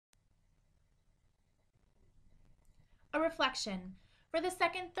A reflection for the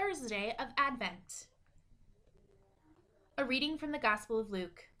second Thursday of Advent. A reading from the Gospel of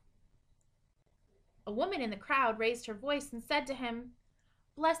Luke. A woman in the crowd raised her voice and said to him,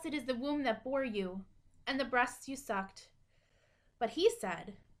 "Blessed is the womb that bore you, and the breasts you sucked." But he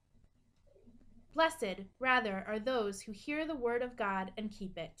said, "Blessed, rather, are those who hear the word of God and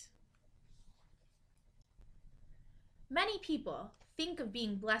keep it." Many people think of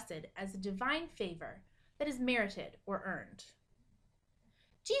being blessed as a divine favor that is merited or earned.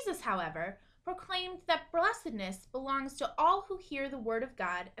 Jesus, however, proclaimed that blessedness belongs to all who hear the word of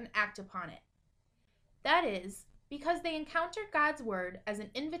God and act upon it. That is, because they encounter God's word as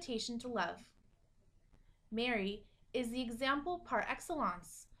an invitation to love. Mary is the example par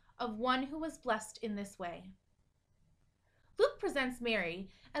excellence of one who was blessed in this way. Luke presents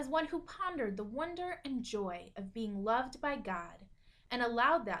Mary as one who pondered the wonder and joy of being loved by God and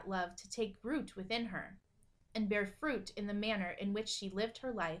allowed that love to take root within her and bear fruit in the manner in which she lived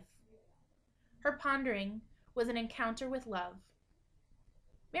her life. Her pondering was an encounter with love.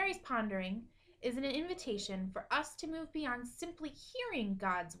 Mary's pondering is an invitation for us to move beyond simply hearing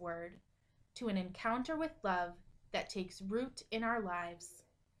God's word to an encounter with love that takes root in our lives.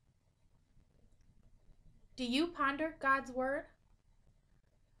 Do you ponder God's word?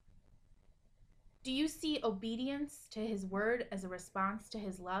 Do you see obedience to his word as a response to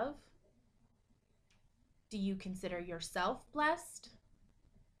his love? Do you consider yourself blessed?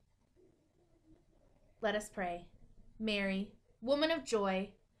 Let us pray. Mary, woman of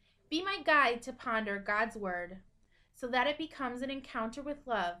joy, be my guide to ponder God's word so that it becomes an encounter with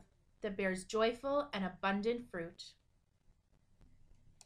love that bears joyful and abundant fruit.